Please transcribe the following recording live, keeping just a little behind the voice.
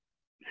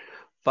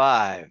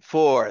Five,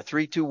 four,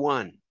 three, two,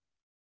 one.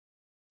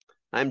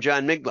 I'm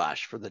John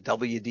Miglash for the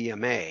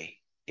WDMA,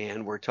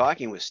 and we're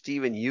talking with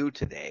Stephen Yu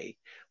today,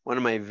 one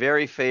of my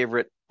very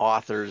favorite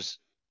authors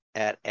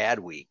at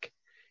Adweek.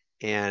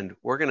 And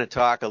we're going to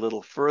talk a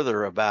little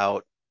further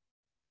about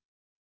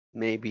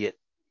maybe it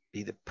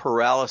be the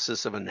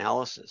paralysis of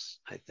analysis,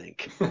 I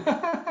think.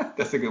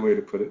 That's a good way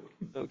to put it.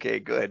 Okay,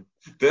 good.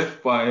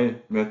 Death by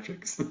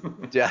metrics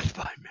Death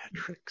by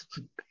metrics.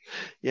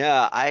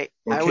 Yeah,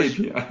 or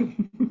KPI.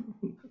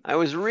 I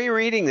was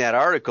rereading that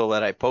article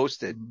that I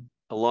posted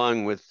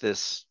along with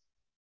this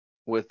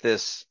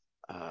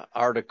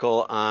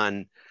article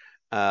on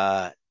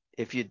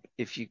if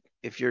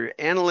your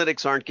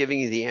analytics aren't giving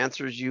you the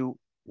answers you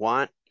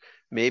want,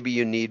 maybe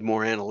you need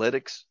more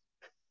analytics.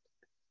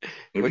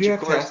 Maybe Which you of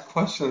have to course, ask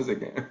questions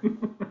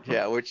again.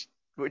 yeah, which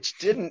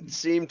didn't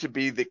seem to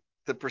be the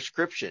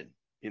prescription.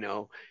 You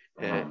know,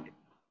 uh, Um,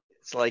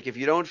 it's like if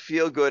you don't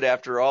feel good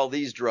after all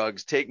these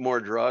drugs, take more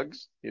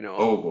drugs. You know,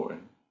 oh boy.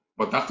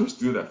 But doctors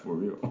do that for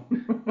real.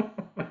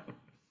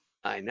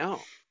 I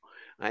know,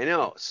 I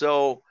know.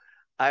 So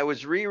I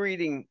was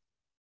rereading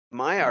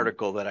my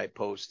article that I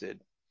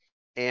posted,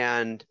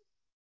 and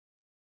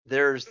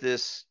there's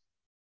this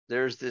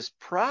there's this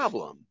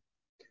problem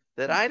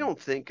that I don't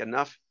think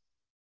enough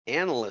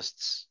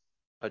analysts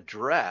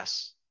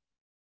address.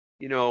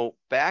 You know,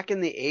 back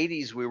in the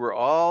 80s, we were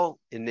all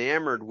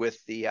enamored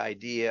with the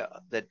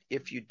idea that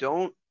if you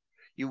don't,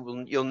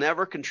 you'll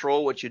never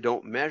control what you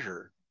don't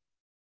measure.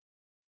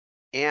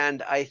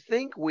 And I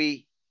think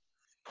we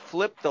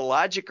flipped the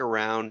logic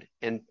around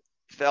and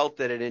felt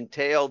that it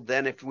entailed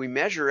then if we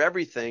measure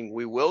everything,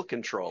 we will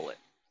control it,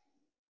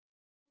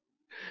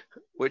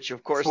 which of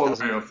That's course one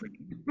way of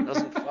thinking.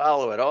 doesn't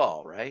follow at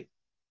all, right?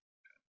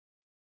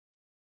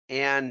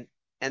 And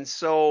and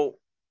so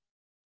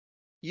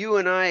you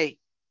and I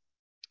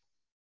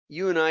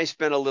you and I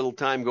spent a little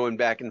time going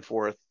back and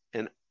forth,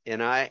 and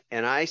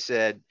I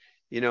said,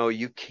 you know,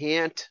 you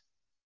can't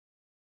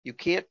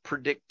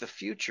predict the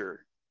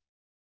future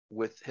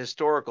with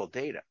historical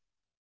data.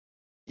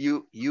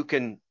 You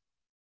can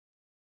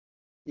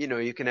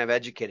you can have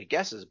educated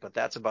guesses, but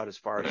that's about as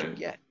far as you Right.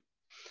 get.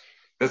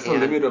 That's the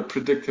And limit of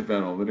predictive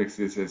analytics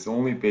is it's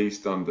only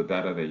based on the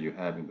data that you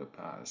have in the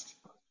past.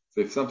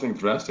 So if something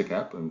drastic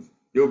happens,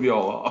 you'll be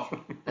all off.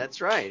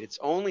 that's right. It's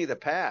only the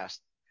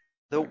past.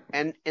 The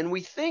Exactly. and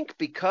we think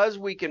because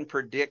we can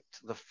predict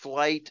the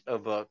flight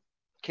of a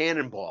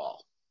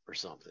cannonball or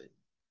something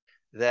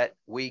that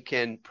we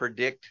can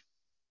predict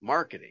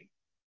marketing.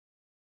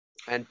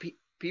 And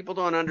people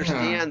don't Yeah.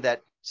 understand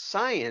that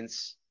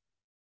science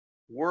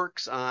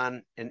works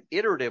on an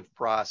iterative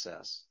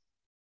process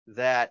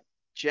that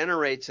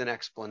generates an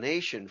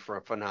explanation for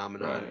a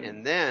phenomenon Right.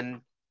 and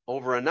then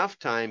over enough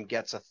time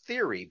gets a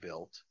theory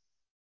built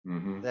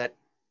Hmm. that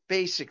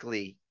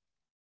basically,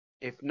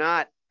 if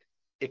not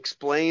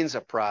explains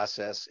a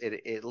process,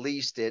 at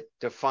least it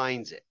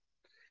defines it.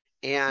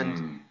 And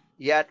Mm.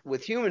 yet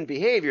with human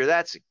behavior,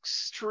 that's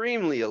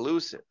extremely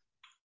elusive,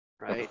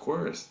 Of right?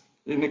 course.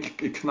 In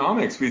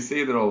economics, we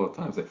say that all the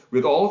time. Say,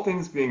 with all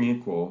things being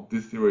equal,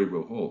 this theory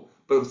will hold.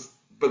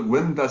 But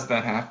when does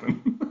that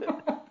happen?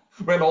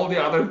 When all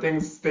the other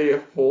things stay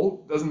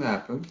whole, doesn't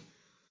happen.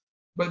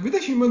 But with the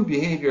human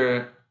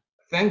behavior,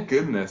 thank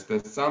goodness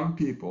that some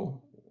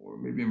people, or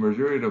maybe a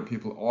majority of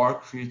people, are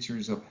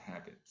creatures of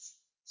habits.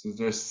 So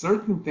there's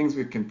certain things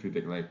we can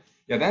predict, like,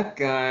 yeah, that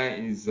guy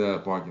is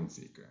a bargain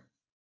seeker.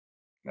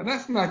 Now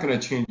that's not going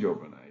to change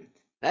overnight.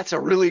 That's a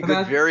really But good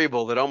that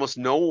variable that almost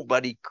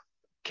nobody I,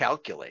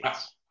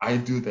 calculates. I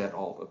do that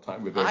all the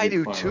time with I every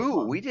do final too.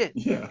 We fund. did.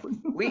 Yeah.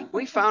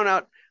 We found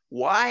out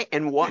why,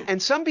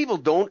 and some people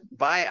don't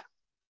buy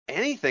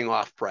anything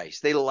off price.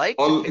 They like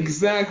to pay full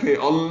Exactly.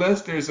 price.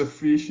 Unless there's a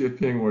free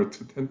shipping or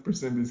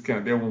 10%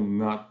 discount, they will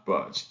not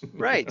budge.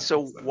 Right.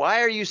 So So,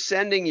 why are you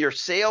sending your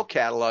sale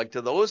catalog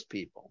to those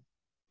people?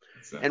 And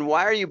exactly.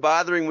 why are you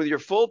bothering with your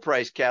full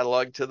price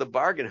catalog to the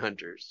bargain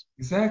hunters?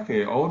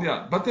 Exactly.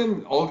 But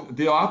then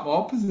the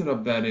opposite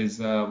of that is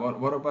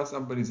what about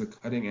somebody's a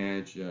cutting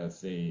edge,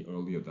 say,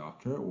 early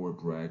adopter or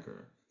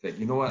bragger? That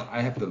you know what,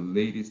 I have the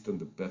latest and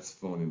the best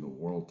phone in the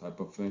world type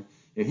of thing,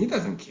 and he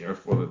doesn't care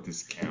for the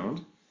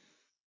discount.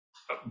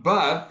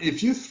 But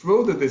if you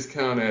throw the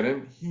discount at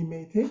him, he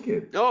may take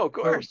it. Oh, of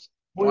So course.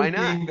 Why point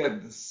not? being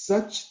that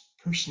such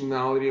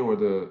personality or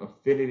the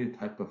affinity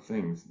type of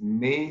things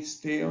may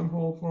stay on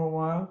hold for a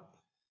while.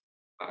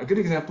 A good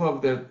example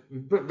of that,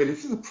 but if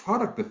it's a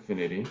product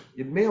affinity,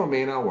 it may or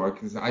may not work.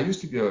 Because I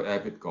used to be an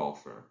avid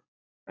golfer,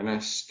 and I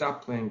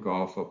stopped playing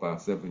golf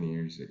about 7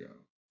 years ago.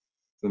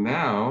 So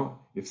now,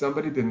 if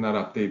somebody did not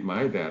update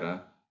my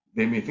data,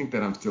 they may think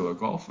that I'm still a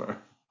golfer,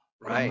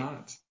 but I'm Right.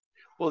 not.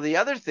 Well, the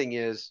other thing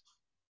is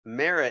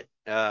merit,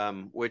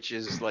 which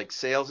is like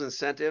sales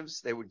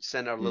incentives. They would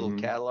send out little Hmm.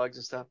 catalogs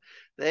and stuff.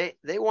 They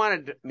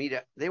wanted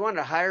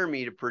to hire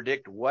me to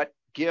predict what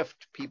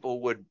gift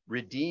people would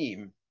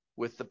redeem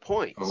with the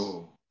points.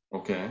 Oh,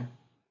 okay.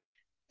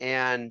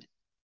 And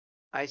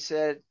I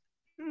said,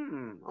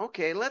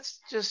 okay,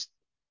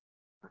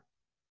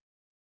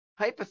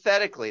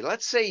 hypothetically,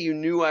 let's say you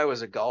knew I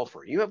was a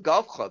golfer. You have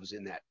golf clubs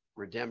in that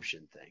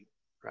redemption thing,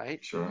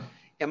 right? Sure.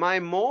 Am I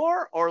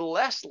more or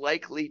less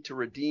likely to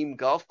redeem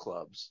golf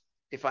clubs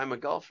if I'm a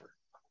golfer?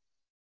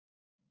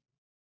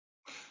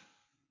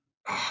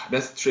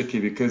 That's tricky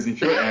because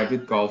if you're an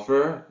avid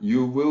golfer,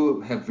 you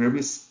will have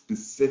very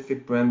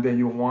specific brand that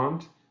you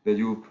want that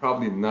you will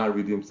probably not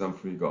redeem some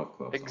free golf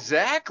clubs on.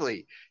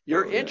 Exactly.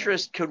 Your So yeah,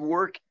 interest could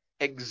work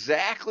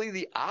exactly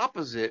the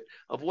opposite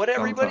of what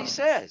everybody sometimes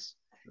says.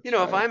 that's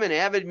If right. I'm an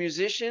avid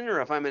musician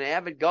or if I'm an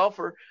avid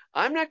golfer,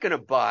 I'm not going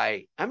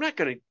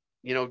to,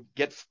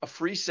 get a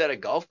free set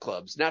of golf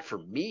clubs, not for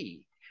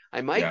me.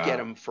 I might get Yeah,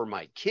 them for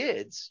my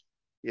kids,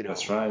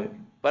 that's right.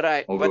 but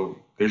Although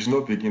there's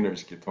no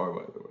beginner's guitar,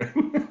 by the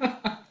way.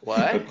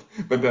 what?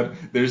 But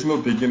that there's no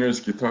beginner's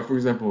guitar. For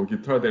example, a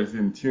guitar that's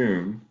in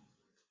tune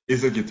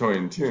is a guitar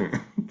in tune.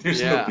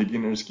 There's no Yeah.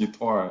 beginner's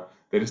guitar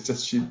that is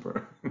just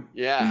cheaper.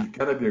 Yeah. It's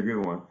gotta be a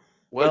good one.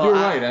 But Well, you're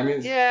right. I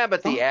mean, yeah,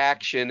 but the some,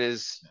 action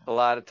is a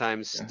lot of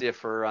times yeah,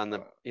 stiffer on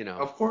the,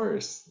 of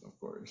course, of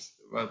course.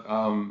 But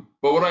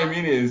what I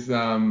mean is,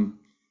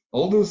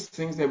 all those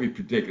things that we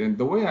predict, and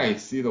the way I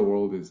see the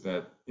world is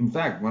that, in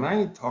fact, when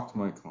I talk to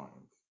my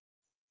clients,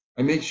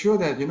 I make sure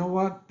that, you know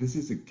what, this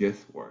is a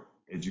guesswork,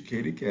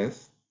 educated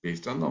guess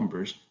based on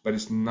numbers, but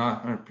it's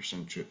not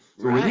 100% true.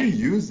 So when you right.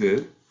 use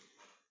it,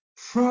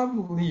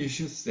 probably you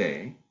should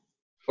say,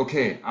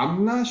 okay,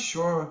 I'm not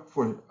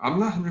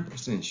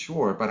 100%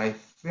 sure, but I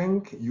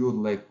think you would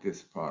like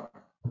this product.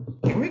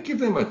 Can we give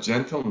them a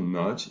gentle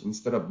nudge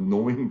instead of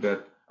knowing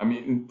that, I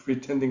mean,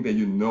 pretending that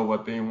you know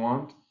what they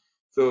want?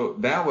 So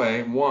that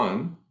way,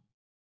 one,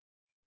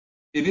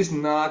 it is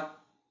not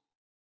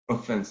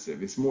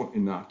offensive, it's more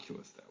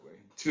innocuous that way.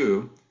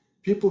 Two,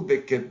 people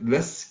that get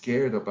less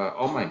scared about,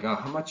 oh my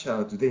God, how much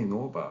do they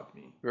know about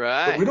me?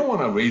 But we Right. don't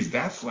want to raise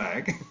that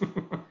flag.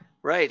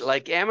 Right.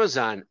 Like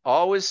Amazon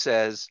always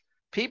says,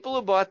 people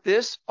who bought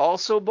this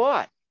also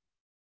bought.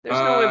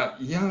 There's no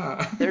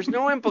Yeah. there's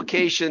no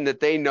implication that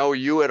they know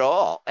you at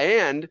all.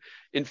 And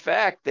in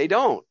fact, they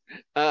don't.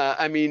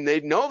 I mean,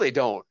 they know they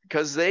don't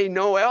because they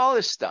know all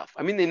this stuff.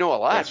 I mean, they know a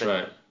lot, That's but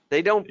right.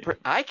 they don't.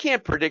 I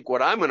can't predict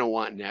what I'm going to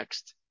want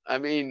next. I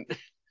mean,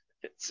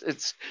 it's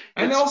it's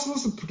And it's also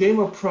it's a game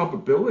of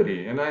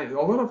probability. And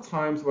a lot of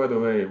times, by the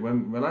way,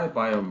 when I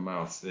buy a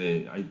mouse,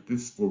 this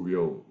is for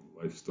real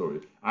life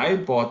story. I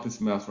bought this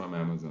mouse from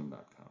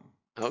Amazon.com.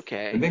 And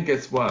okay. then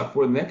guess what?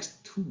 For the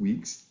next 2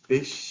 weeks,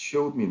 they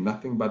showed me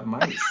nothing but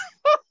mice.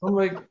 I'm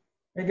like,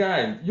 hey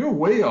guys, you're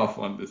way off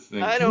on this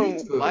thing. I Can you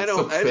don't. do I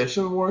don't.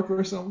 suppression work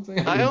or something?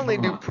 I I mean, only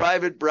come do on.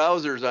 private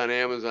browsers on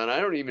Amazon. I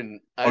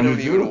Oh, you don't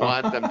do? even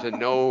want them to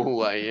know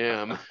who I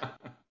am.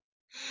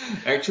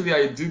 Actually,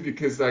 I do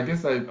because I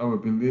guess I'm a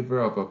believer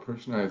of a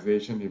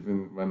personalization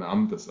even when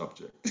I'm the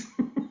subject.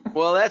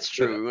 Well, that's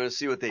true. That We want to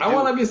see what they I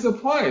want do. to be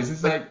surprised.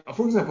 It's But like,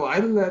 for example, I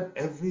let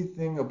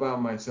everything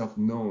about myself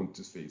known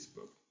to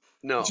Facebook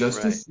no,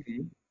 just to right.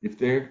 see if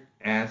their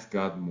ads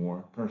got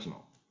more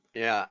personal.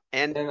 Yeah.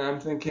 And And I'm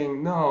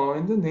thinking, no,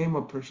 in the name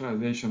of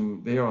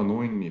personalization, they are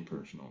annoying me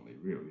personally,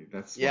 really.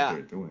 That's what yeah,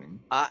 they're doing.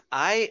 I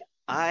I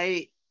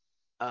I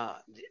uh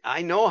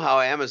I know how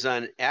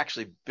Amazon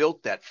actually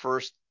built that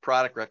first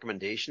product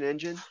recommendation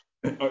engine.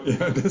 Oh,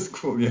 yeah, that's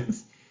cool,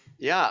 yes.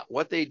 Yeah,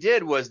 what they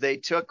did was they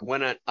took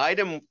when an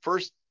item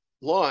first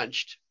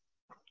launched,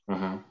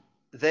 Uh-huh.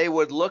 they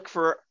would look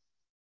for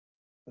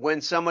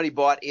when somebody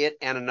bought it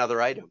and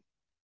another item.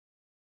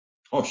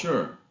 Oh,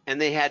 sure. And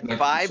they had Like,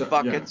 five so, yeah.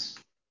 buckets,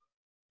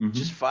 Mm-hmm.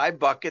 just five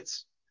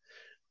buckets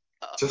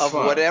Just of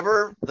five.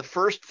 whatever the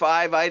first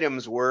five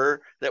items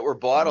were that were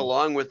bought Mhm.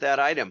 along with that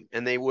item.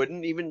 And they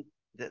wouldn't even,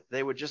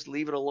 they would just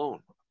leave it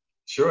alone.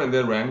 Sure, and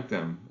then rank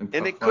them, and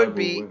And top it could five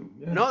will be, win.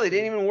 Yeah, no, they sure.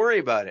 didn't even worry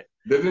about it.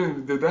 They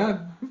didn't do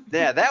that?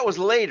 Yeah, that was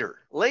later.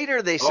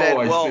 Later they Oh, said,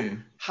 I well, see.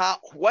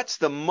 what's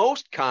the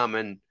most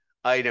common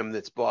item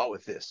that's bought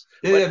with this?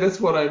 Yeah, But yeah, that's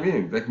what I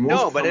mean. Like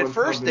no, most but at common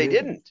first they combinations.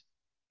 didn't.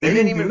 They They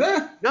didn't didn't do even,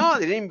 that? no,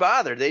 they didn't even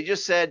bother. They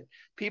just said,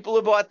 people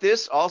who bought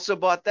this also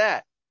bought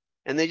that.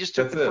 And they just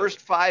took That's the it. first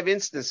five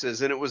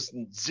instances and it was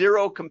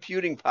zero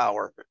computing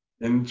power.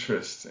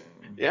 Interesting.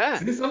 Yeah.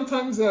 See,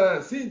 sometimes,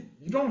 see,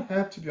 you don't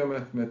have to be a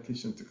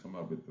mathematician to come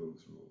up with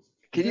those rules.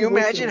 Can If you it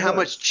works, it imagine how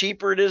much works.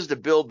 cheaper it is to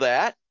build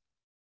that?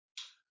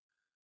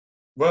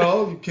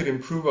 Well, you can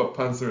improve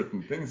upon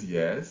certain things,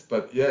 yes,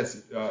 but yes.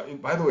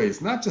 By the way, it's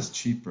not just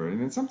cheaper.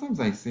 And then sometimes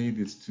I say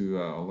this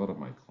to a lot of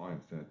my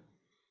clients that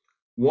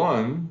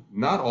one,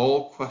 not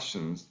all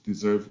questions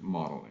deserve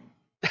modeling.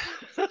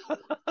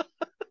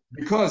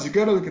 Because you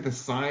got to look at the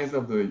size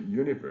of the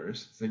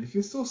universe. It's like if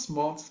you're so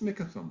small, just make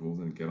up some rules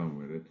and get on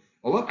with it.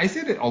 I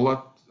say that a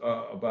lot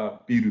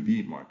about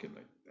B2B market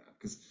like that.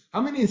 Because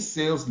how many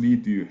sales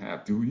lead do you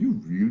have? Do you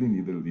really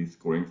need a lead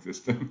scoring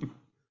system?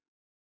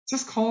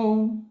 Just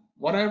call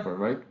whatever,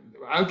 right?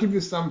 I'll give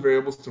you some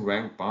variables to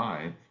rank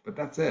by, but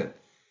that's it.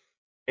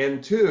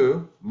 And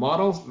two,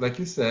 models, like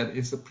you said,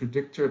 is a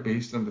predictor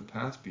based on the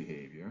past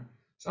behavior.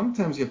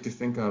 Sometimes you have to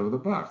think out of the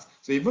box.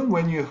 So even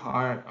when you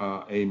hire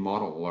a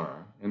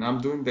modeler, and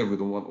I'm doing that with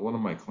one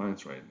of my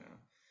clients right now,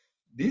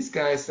 these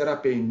guys set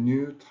up a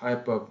new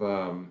type of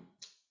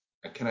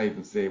I cannot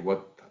even say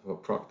what type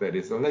of product that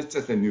is. So let's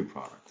just a new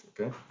product,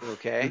 okay?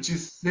 Okay. Which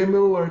is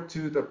similar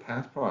to the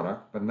past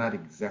product, but not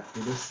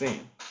exactly the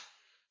same.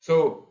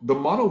 So the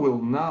model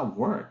will not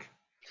work.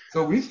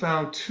 So we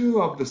found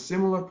two of the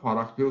similar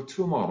products, built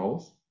two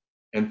models,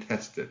 and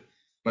tested.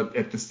 But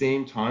at the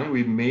same time,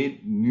 we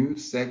made new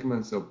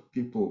segments of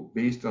people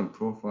based on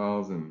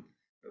profiles and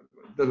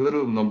the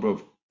little number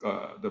of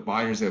the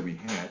buyers that we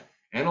had,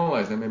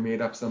 analyzed them and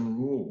made up some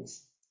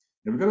rules.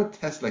 And we're going to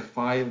test like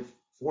 4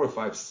 or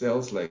 5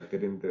 cells like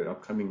that in the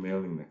upcoming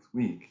mailing next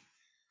week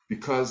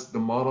because the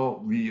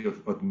model, we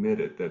have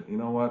admitted that, you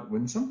know what,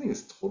 when something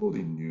is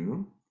totally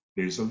new,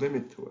 there's a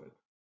limit to it.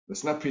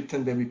 Let's not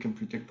pretend that we can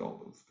predict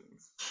all those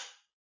things.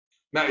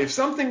 Now, if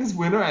something is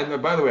winner,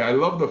 and by the way, I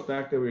love the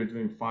fact that we're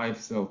doing 5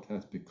 cell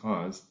tests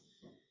because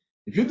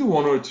if you do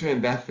one or two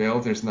and that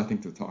fails, there's nothing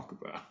to talk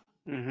about.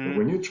 But Mm-hmm.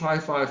 when you try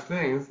 5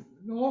 things,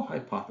 all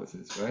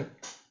hypotheses, right?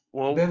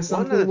 Well, Then one of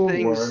something the will work,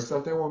 things,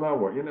 something will not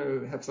work. You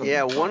know, have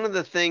yeah, some one fun. of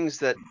the things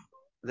that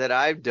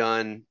I've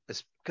done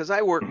is because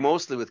I work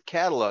mostly with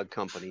catalog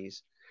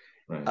companies,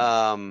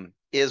 Right.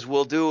 is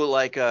we'll do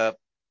like a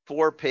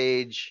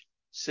 4-page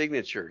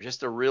signature,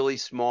 just a really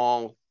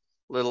small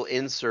little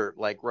insert,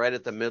 like right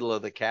at the middle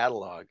of the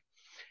catalog,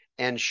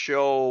 and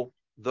show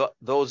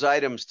those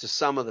items to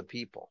some of the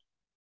people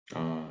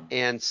Uh,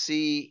 and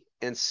see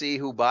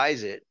who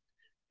buys it,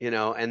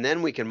 and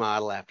then we can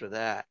model after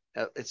that.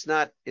 It's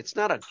not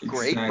a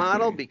great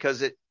model exactly.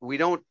 because we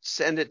don't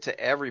send it to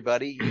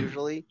everybody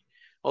usually,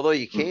 although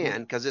you Hmm.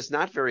 can because it's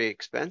not very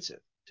expensive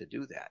to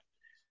do that.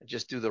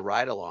 Just do the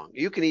ride along.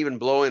 You can even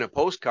blow in a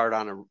postcard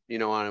on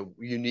a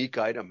unique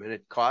item and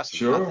it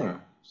costs nothing.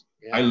 Sure.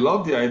 I Yeah.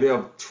 love the idea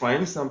of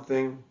trying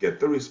something, get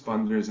the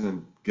responders,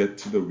 and get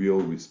to the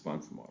real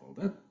response model.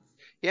 That,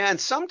 Yeah, and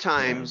yeah.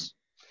 sometimes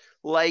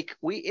like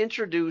we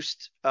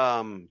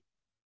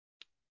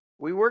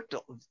worked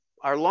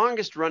our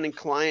longest running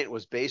client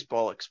was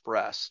Baseball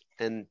Express,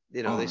 and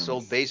Oh, they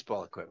sold nice.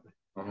 baseball equipment.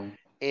 Uh-huh.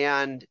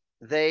 And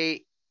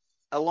they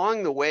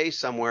along the way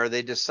somewhere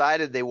they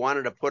decided they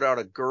wanted to put out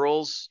a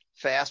girls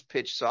fast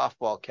pitch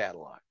softball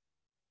catalog.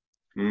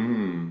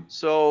 Mm.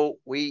 So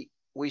we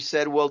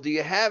said, well, do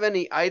you have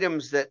any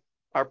items that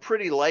are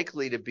pretty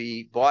likely to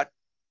be bought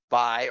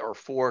by or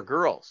for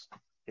girls?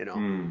 You know,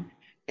 Mm.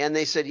 and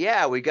they said,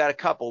 yeah, we got a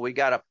couple. We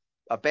got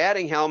a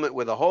batting helmet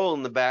with a hole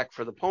in the back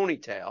for the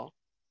ponytail.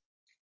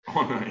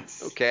 Oh,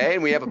 nice. Okay,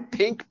 and we have a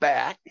pink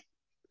bat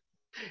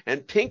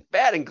and pink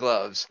batting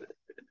gloves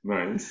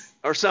Nice.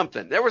 or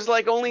something. There was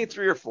like only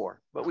 3 or 4,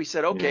 but we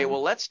said, okay, Yeah.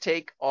 well, let's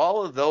take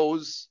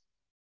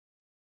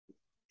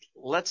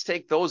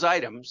those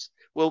items.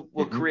 We'll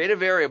Hmm. create a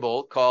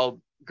variable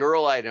called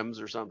girl items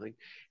or something,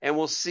 and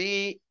we'll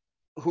see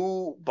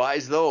who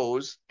buys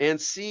those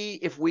and see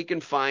if we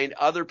can find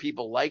other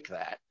people like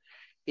that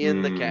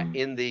in the cat Mm.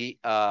 in the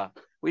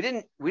we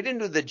didn't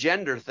do the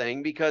gender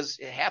thing because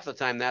half the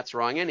time that's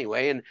wrong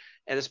anyway, and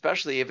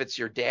especially if it's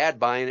your dad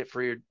buying it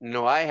for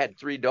I had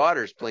 3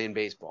 daughters playing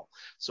baseball,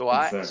 so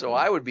I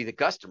Exactly. would be the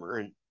customer,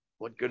 and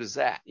what good is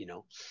that.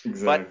 but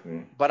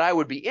Exactly. but I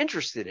would be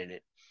interested in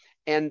it,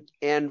 and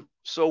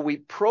so we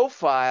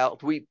profiled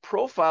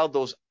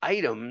those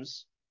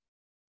items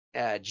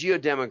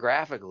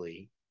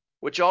geodemographically,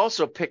 which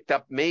also picked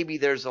up maybe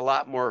there's a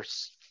lot more.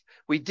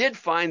 We did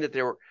find that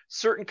there were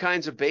certain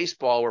kinds of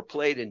baseball were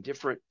played in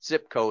different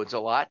zip codes a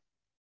lot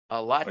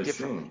I see.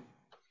 differently.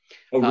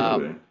 Oh,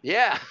 really?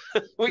 Yeah,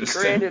 we Interesting.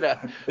 created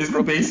a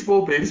Isn't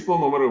baseball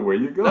no matter where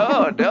you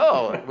no, go?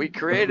 no, we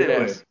created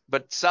Really?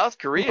 but South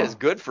Korea is Huh.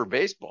 good for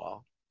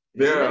baseball,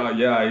 isn't There, it?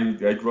 yeah,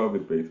 I grew up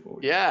with baseball.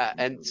 Yeah,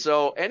 Yeah. and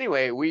so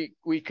anyway, we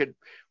could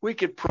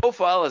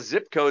profile a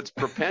zip code's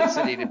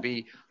propensity to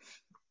be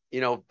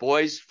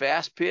boys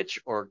fast pitch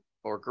or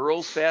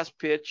girls fast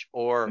pitch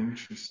or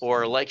Interesting.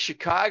 like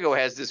Chicago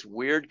has this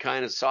weird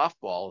kind of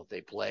softball that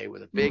they play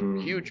with a big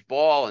Mm. huge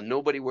ball and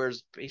nobody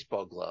wears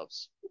baseball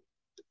gloves.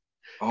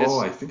 Oh, It's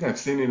I think I've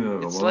seen it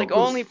in it's one like of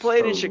those only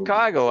played in Chicago movies.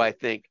 Chicago, I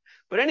think.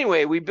 But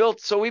anyway, we built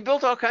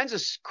all kinds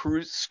of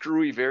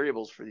screwy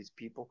variables for these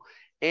people,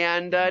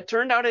 and Mhm. it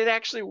turned out it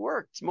actually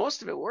worked.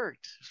 Most of it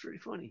worked. It's pretty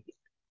funny.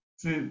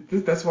 See,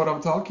 that's what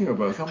I'm talking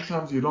about.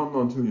 Sometimes you don't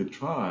know until you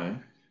try.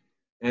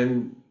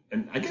 And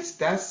I guess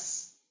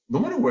that's no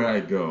matter where I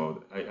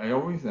go, I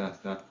always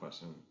ask that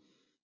question.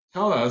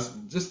 Tell us,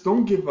 just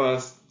don't give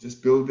us,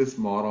 just build this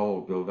model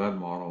or build that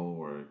model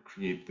or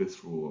create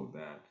this rule or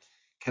that.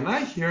 Can I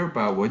hear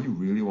about what you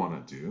really want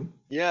to do?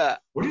 Yeah.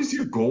 What is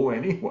your goal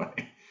anyway?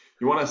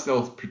 You want to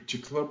sell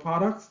particular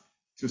products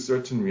to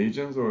certain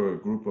regions or a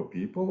group of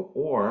people,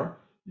 or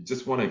you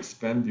just want to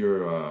expand your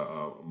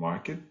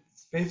market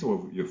space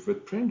or your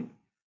footprint,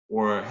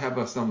 or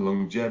have some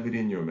longevity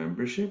in your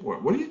membership? Or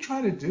what are you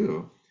trying to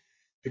do?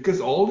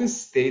 Because all these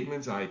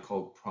statements I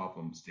call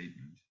problem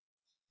statements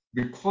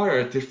require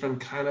a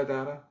different kind of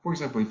data. For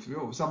example,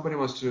 if somebody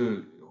wants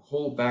to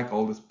hold back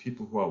all these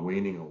people who are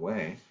waning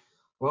away,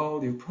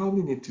 well, you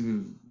probably need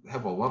to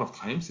have a lot of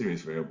time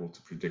series variable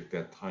to predict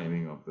that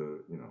timing of the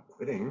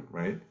quitting,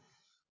 right?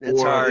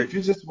 It's Or hard. if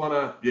you just want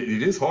to,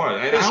 it is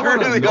hard. And It's I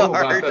want to really know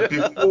about hard. that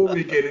before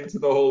we get into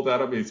the whole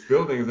database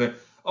building. Say,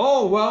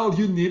 oh, well,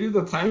 you needed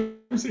a time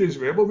series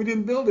variable. We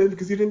didn't build it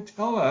because you didn't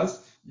tell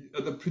us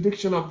the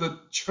prediction of the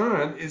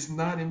churn is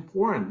not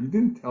important. You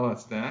didn't tell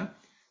us that.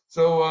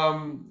 So,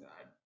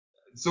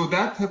 so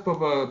that type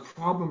of a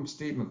problem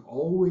statement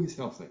always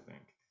helps, I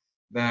think.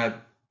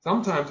 That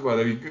sometimes,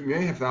 whether you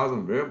may have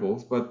 1,000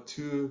 variables, but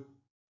to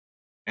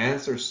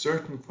answer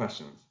certain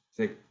questions,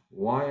 say,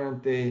 why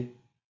aren't they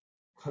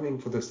coming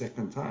for the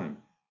second time?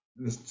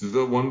 Let's do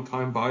the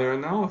one-time buyer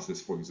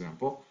analysis, for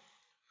example.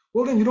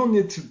 Well, then you don't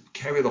need to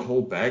carry the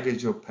whole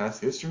baggage of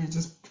past history. You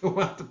just go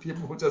out the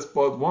people who just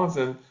bought once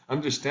and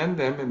understand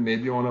them, and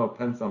maybe you want to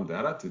append some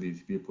data to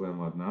these people and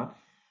whatnot.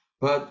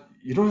 But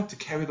you don't have to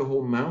carry the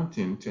whole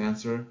mountain to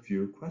answer a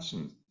few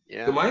questions.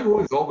 So Yeah. my goal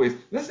is always,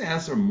 let's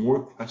answer more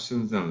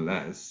questions than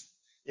less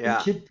and Yeah.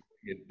 keep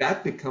doing it.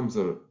 That becomes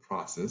a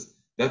process.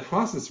 That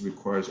process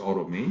requires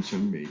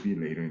automation maybe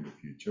later in the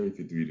future if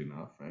you do it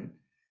enough, right?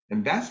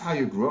 And that's how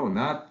you grow,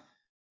 not,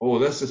 oh,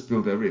 let's just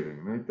build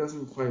everything. It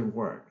doesn't quite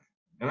work.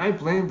 And I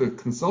blame the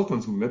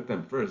consultants who met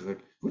them first. Like,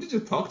 who did you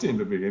talk to in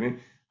the beginning?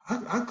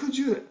 How could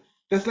you?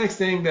 That's like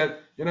saying that,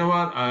 you know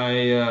what,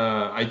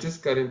 I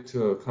just got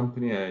into a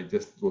company, I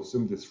just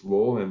assumed this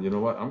role, and you know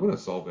what, I'm gonna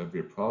solve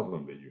every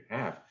problem that you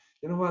have.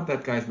 You know what,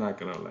 that guy's not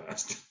gonna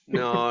last.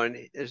 No,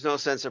 and there's no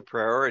sense of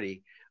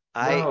priority.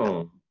 I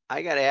No.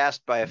 I got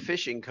asked by a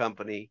fishing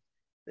company.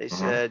 They Uh-huh.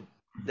 said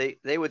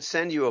they would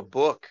send you a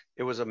book.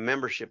 It was a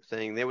membership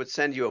thing. They would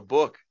send you a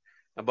book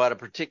about a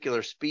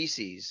particular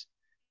species,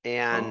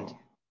 and Oh.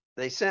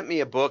 they sent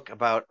me a book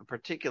about a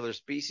particular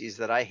species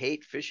that I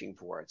hate fishing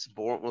for. It's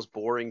the most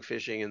boring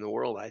fishing in the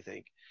world, I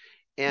think.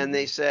 And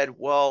they Mhm. said,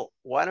 "Well,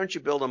 why don't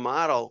you build a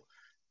model,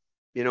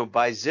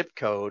 by zip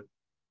code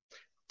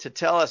to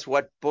tell us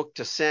what book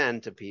to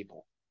send to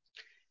people?"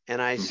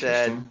 And I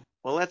said, Interesting.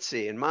 well, let's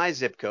see. In my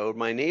zip code,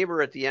 my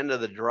neighbor at the end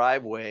of the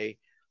driveway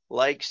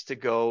likes to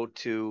go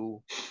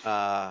to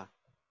uh,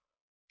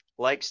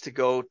 likes to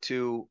go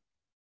to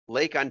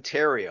Lake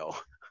Ontario,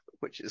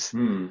 which is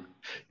Hmm.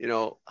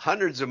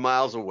 hundreds of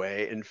miles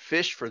away, and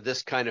fish for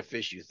this kind of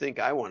fish you think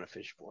I want to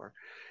fish for.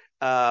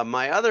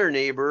 My other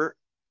neighbor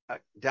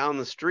down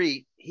the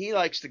street, he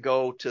likes to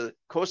go to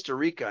Costa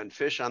Rica and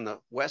fish on the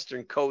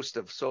western coast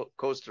of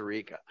Costa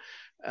Rica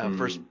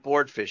for Hmm.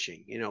 sport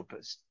fishing,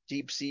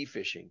 deep sea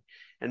fishing.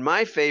 And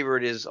my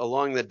favorite is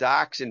along the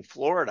docks in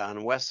Florida, on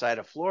the west side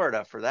of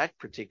Florida, for that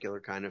particular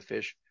kind of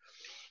fish.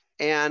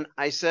 And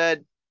I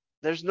said,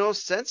 there's no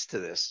sense to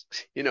this.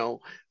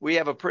 We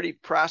have a pretty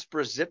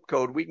prosperous zip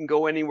code. We can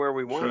go anywhere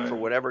we want for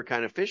Right. whatever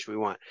kind of fish we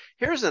want.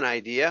 Here's an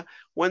idea.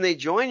 When they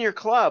join your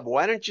club,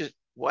 why don't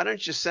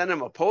you send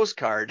them a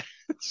postcard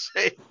and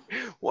say,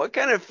 what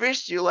kind of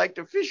fish do you like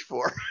to fish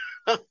for?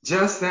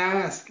 Just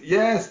ask.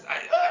 Yes,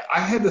 I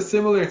had a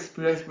similar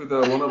experience with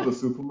one of the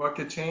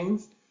supermarket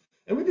chains,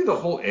 and we did a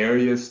whole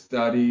area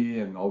study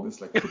and all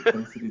this like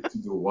propensity to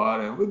do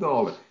what and with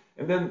all that.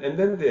 And then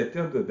they, at the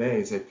end of the day,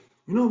 it's like,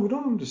 we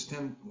don't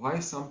understand why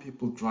some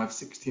people drive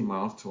 60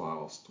 miles to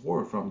our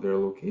store from their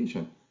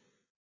location.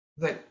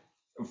 Like,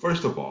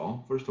 first of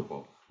all,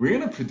 we're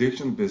in a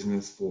prediction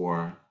business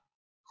for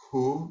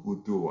who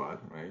would do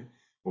what, right?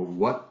 Or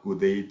what would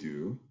they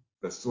do?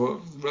 That's sort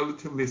of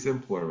relatively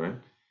simpler, right?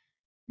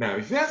 Now,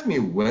 if you ask me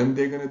when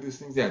they're gonna do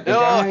things, yeah, the Oh,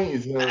 guy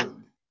is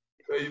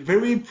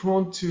very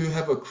prone to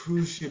have a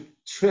cruise ship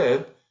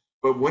trip,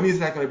 but when is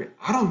that gonna be?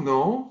 I don't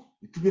know.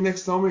 It could be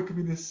next summer, it could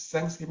be this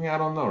Thanksgiving, I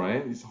don't know,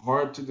 right? It's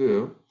hard to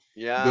do.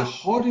 The yeah.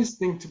 hardest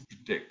thing to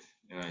predict,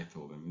 and I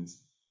told him, is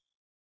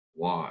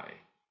why.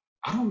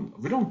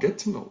 We don't get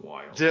to know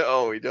why all the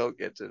Oh, time. we don't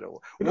get to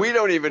know. We We don't,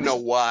 don't even know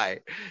we, why.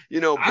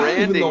 I don't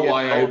even know Branding is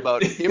why all I.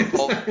 about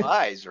impulse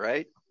buys,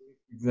 right?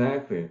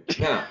 Exactly.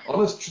 Now,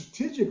 on a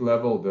strategic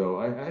level, though,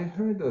 I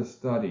heard a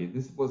study.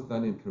 This was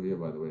done in Korea,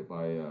 by the way,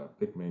 by a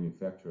big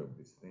manufacturer of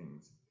these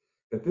things.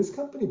 That this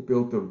company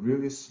built a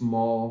really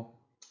small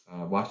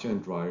washer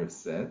and dryer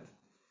set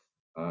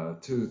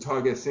to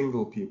target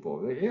single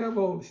people. Like, yeah,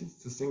 well,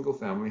 it's a single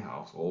family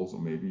household, so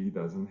maybe he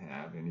doesn't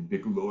have any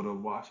big load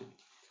of washing.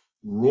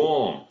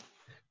 Wrong.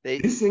 They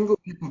These single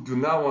people do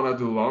not want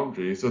to do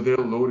laundry, so their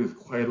load is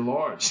quite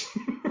large.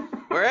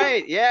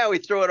 Right, yeah, we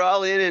throw it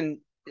all in, and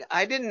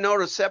I didn't know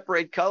to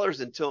separate colors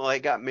until I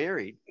got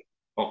married.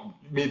 Oh,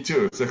 me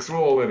too. It's like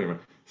scroll anyway.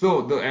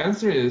 So the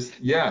answer is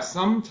yeah,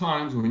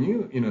 sometimes when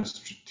you in a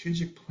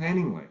strategic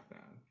planning like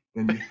that,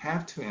 then you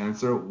have to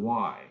answer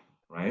why,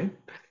 right?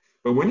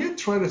 But when you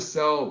try to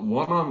sell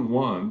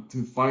one-on-one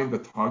to find the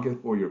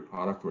target for your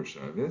product or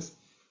service,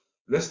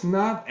 let's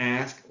not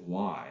ask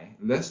why.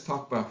 Let's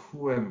talk about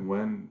who and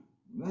when,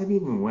 not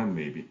even when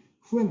maybe,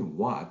 who and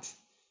what,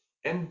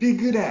 and be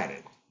good at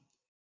it.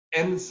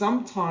 And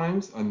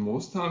sometimes, and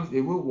most times,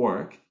 it will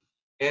work,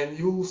 and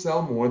you will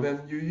sell more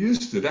than you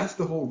used to. That's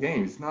the whole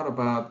game. It's not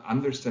about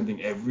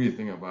understanding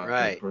everything about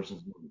that Right.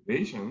 person's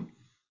motivation.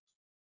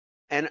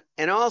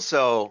 And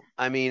also,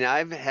 I mean,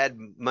 I've had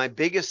my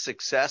biggest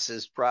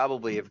successes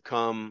probably have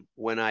come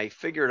when I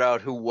figured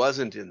out who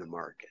wasn't in the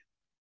market.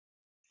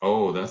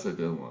 Oh, that's a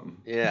good one.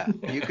 Yeah,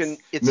 you can. Yes.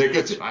 It's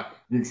Negative.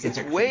 it's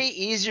Exactly. way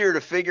easier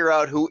to figure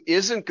out who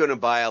isn't going to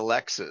buy a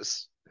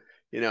Lexus,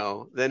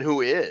 than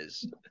who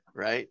is,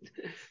 right?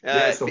 Uh,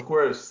 Yes, of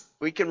course.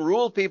 we can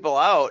rule people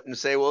out and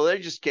say, well, they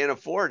just can't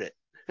afford it.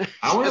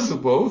 I want to Just do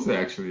both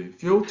actually.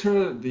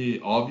 Filter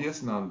the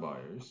obvious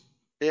non-buyers.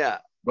 yeah,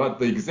 But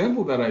the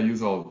example that I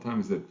use all the time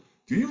is that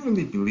do you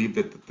really believe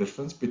that the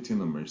difference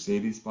between a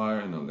Mercedes buyer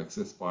and a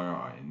Lexus buyer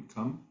are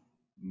income?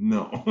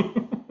 No.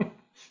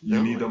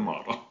 You need no, a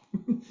model.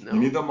 You no,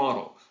 need a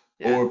model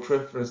yeah, or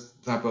preference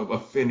type of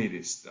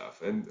affinity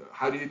stuff. And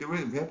how do you do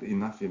it? We have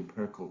enough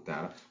empirical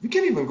data. We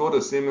can even go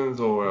to Siemens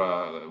or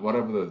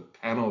whatever the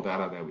panel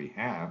data that we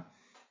have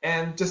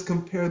and just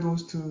compare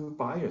those two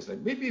buyers. Like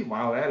maybe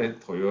while at it,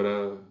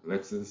 Toyota,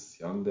 Lexus,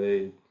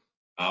 Hyundai,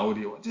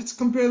 Audi, just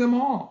compare them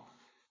all.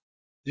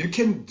 You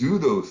can do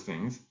those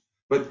things,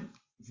 but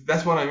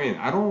that's what I mean.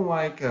 I don't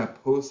like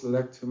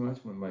post-select too much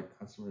when my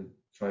customers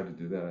try to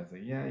do that. I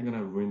say, yeah, you're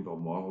gonna ruin the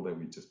model that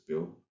we just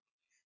built.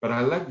 But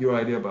I like your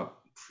idea about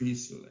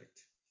pre-select.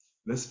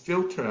 Let's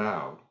filter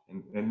out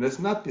and let's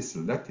not be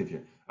selective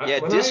here. yeah.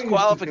 When I used to do,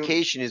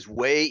 Disqualification is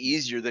way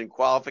easier than oh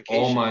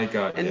qualification, my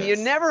God, and you yes.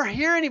 never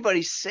hear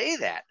anybody say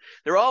that.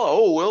 They're all,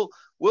 oh,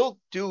 we'll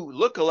do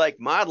look-alike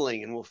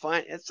modeling, and we'll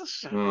find it's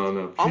just, No,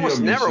 no,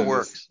 almost never pre-omission is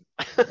works.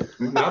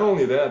 not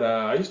only that.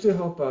 I used to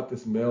help out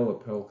this male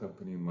apparel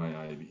company in my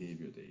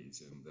behavior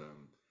days,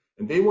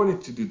 and they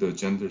wanted to do the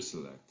gender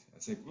select. I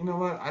said, you know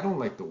what? I don't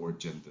like the word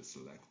gender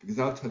select because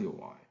I'll tell you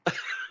why.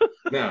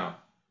 Now,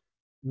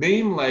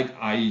 name like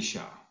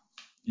Aisha.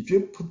 If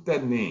you put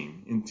that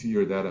name into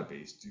your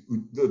database,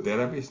 would the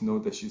database know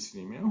that she's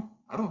female?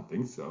 I don't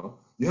think so.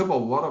 You have a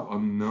lot of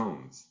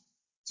unknowns.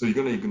 So you're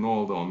going to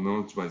ignore the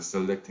unknowns by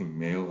selecting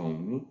male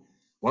only?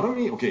 Why don't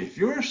we, okay, if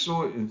you're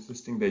so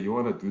insisting that you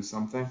want to do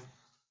something,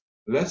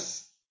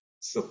 let's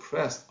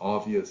suppress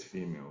obvious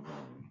female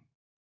only.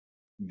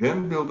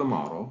 Then build a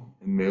model,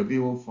 and maybe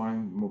we'll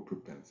find more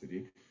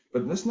propensity.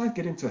 But let's not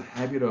get into a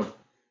habit of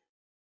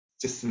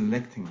just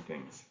selecting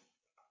things.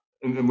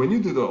 And when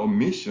you do the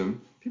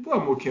omission, people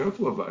are more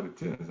careful about it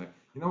too. It's like,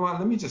 you know what?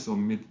 Let me just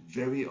omit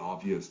very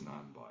obvious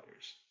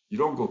non-buyers. You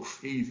don't go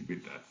crazy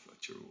with that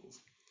such rules,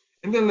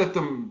 and then let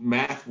the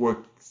math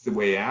work the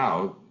way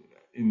out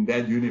in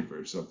that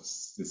universe of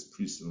this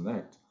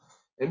pre-select,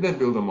 and then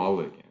build a model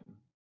again.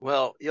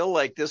 Well, you'll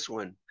like this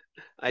one.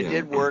 I Yeah.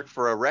 did work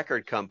for a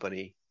record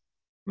company,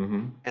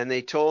 Mm-hmm. and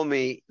they told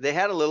me they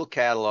had a little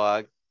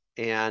catalog,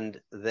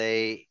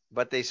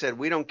 but they said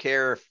we don't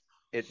care if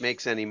it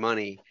makes any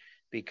money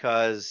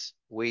because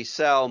we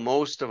sell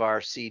most of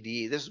our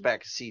CD. This was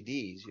back to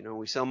CDs,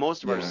 we sell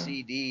most of our Yeah.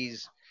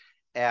 CDs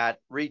at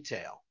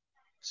retail.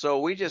 So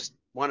we just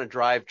want to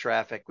drive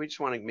traffic. We just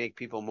want to make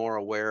people more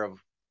aware of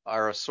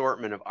our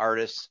assortment of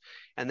artists.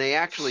 And they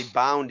actually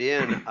bound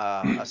in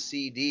a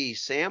CD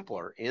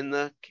sampler in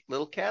the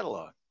little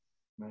catalog.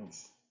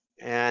 Nice.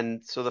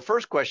 And so the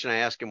first question I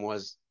asked him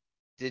was,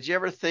 did you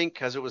ever think,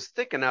 because it was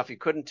thick enough you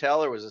couldn't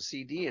tell there was a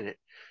CD in it,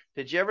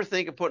 did you ever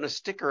think of putting a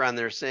sticker on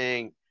there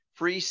saying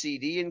free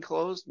CD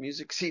enclosed,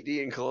 music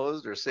CD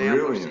enclosed, or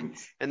sampler CD? Brilliant.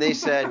 And they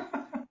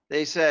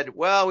said,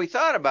 well, we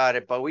thought about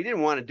it, but we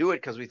didn't want to do it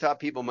because we thought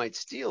people might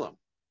steal them.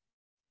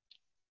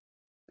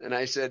 And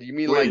I said, you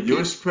mean Wait, like you're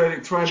people?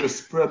 spreading, trying to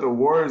spread the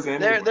words They're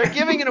anyway. they're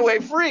giving it away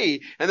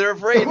free, and they're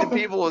afraid that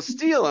people will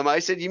steal them. I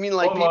said, you mean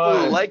like Oh people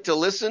who my. like to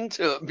listen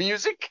to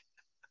music?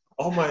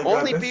 Oh my God,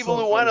 Only that's people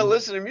so who want to funny.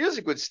 listen to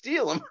music would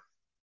steal them.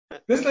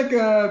 There's like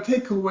a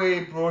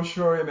takeaway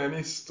brochure in any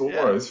Yeah,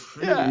 store. It's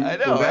yeah, free I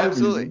for know, that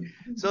absolutely.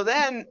 reason. So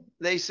then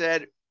they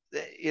said,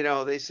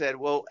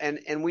 well,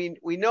 and we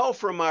know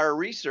from our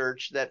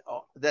research that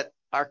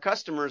our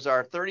customers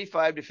are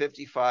 35 to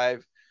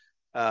 55,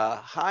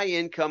 high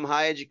income,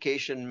 high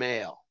education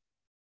male.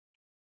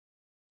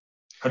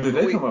 How did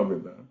But they we come up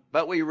with that?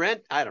 but we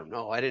rent. I don't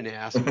know. I didn't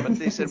ask, but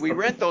they said It's we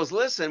rent okay. those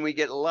lists and we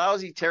get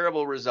lousy,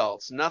 terrible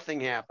results. Nothing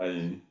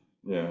happens.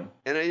 Yeah.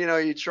 And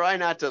you try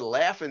not to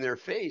laugh in their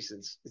face.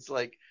 It's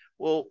like,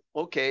 well,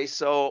 okay,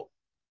 so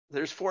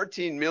there's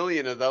 14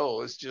 million of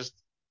those just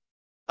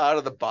out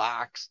of the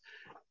box.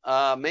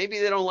 Maybe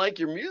they don't like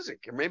your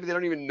music, or maybe they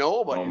don't even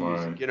know about Oh your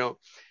music. my.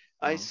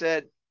 I Oh.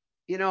 said,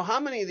 how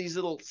many of these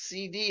little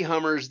CD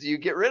hummers do you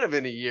get rid of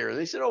in a year? And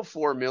they said, oh,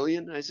 4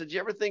 million. I said, you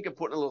ever think of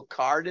putting a little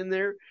card in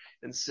there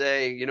and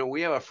say,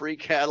 we have a free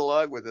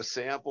catalog with a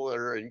sample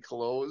or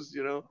enclosed,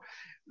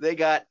 They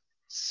got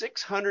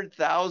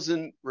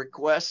 600,000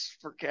 requests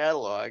for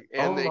catalog,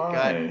 and Oh they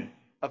got my.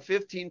 a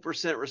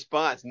 15%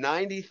 response,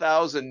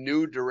 90,000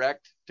 new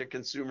direct to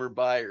consumer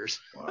buyers.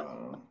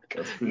 Wow.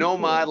 That's pretty No cool.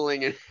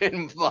 modeling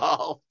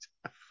involved.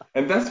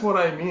 And that's what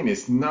I mean.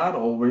 It's not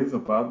always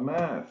about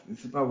math.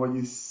 It's about what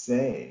you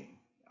say,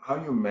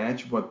 how you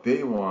match what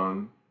they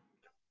want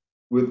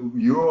with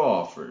your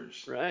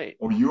offers Right.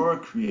 or your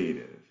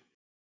creative.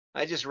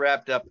 I just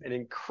wrapped up an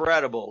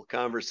incredible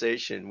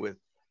conversation with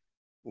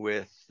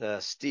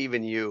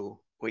Stephen Yu.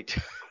 We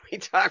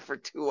talked for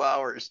 2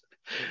 hours,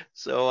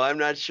 so I'm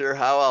not sure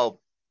how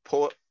I'll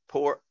pour,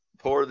 pour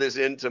pour this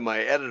into my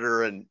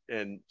editor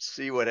and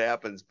see what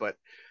happens. But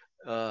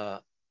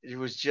it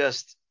was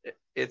just,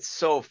 it's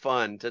so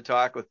fun to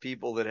talk with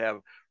people that have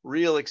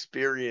real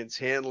experience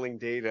handling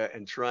data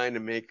and trying to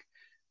make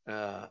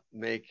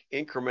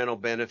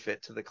incremental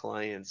benefit to the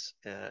clients.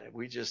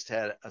 We just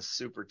had a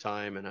super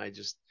time, and I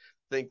just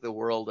think the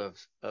world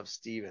of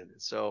Stephen.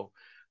 So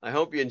I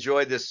hope you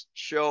enjoyed this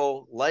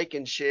show. Like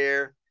and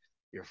share.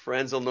 Your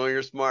friends will know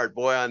you're smart.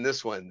 Boy, on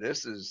this one,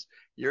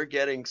 you're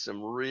getting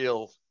some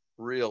real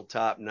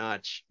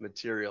top-notch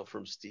material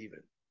from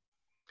Stephen.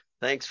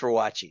 Thanks for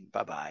watching.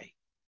 Bye-bye.